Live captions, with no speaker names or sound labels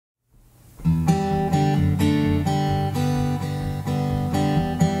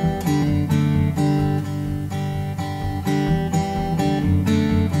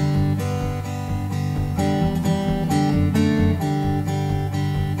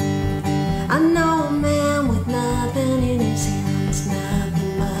I know a man with nothing in his hands,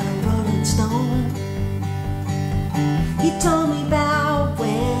 nothing but a rolling stone. He told me about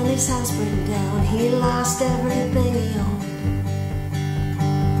when his house burned down, he lost everything he owned.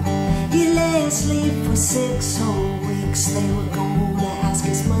 He lay asleep for 6 whole weeks. They were gonna ask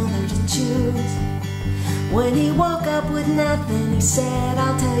his mother to choose. When he woke up with nothing, he said,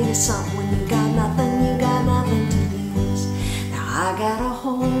 I'll tell you something, when you got nothing, you got nothing to lose. Now I got a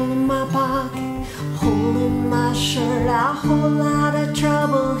hole in my pocket, a hole in my shirt, a whole lot of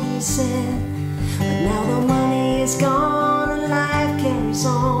trouble, he said. But now the money is gone and life carries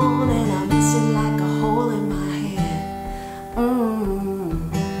on, and I miss it like a hole in my head.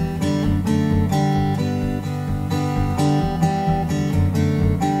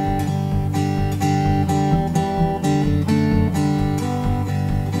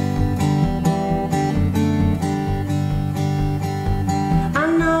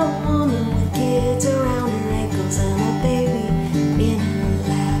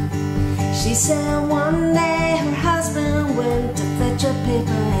 She said one day her husband went to fetch a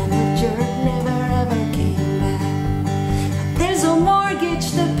paper and the jerk never ever came back. There's a mortgage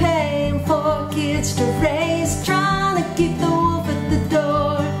to pay and 4 kids to raise, trying to keep the wolf at the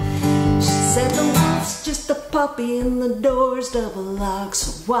door. She said the wolf's just a puppy and the door's double locked,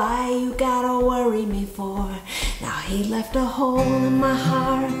 so why you gotta worry me for? Now he left a hole in my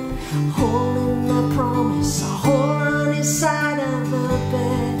heart, a hole in my promise, a hole on his side of the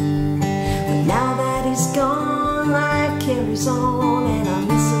bed. Now that he's gone, life carries on, and I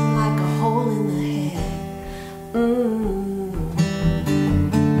miss him like a hole in the head.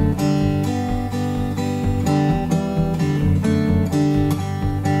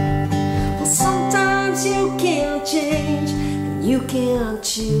 Well, sometimes you can't change, and you can't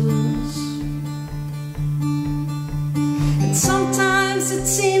choose. And sometimes it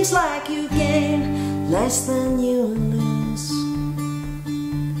seems like you gain less than you lose.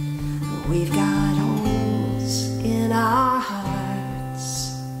 We've got holes in our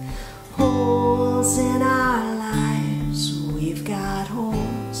hearts, holes in our lives. We've got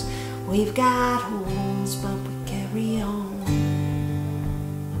holes, but we carry on.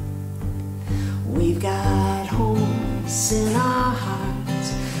 We've got holes in our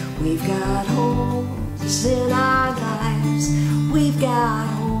hearts, we've got holes in our lives. We've got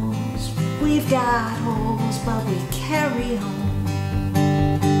holes, but we carry on.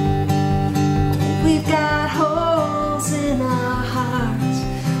 We've got holes in our hearts,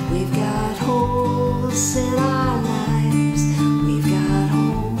 we've got holes in our lives.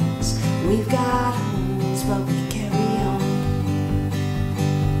 We've got holes, but we carry on.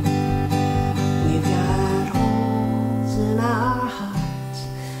 We've got holes in our hearts,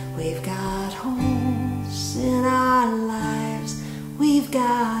 we've got holes in our lives. We've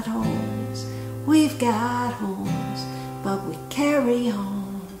got holes, but we carry on.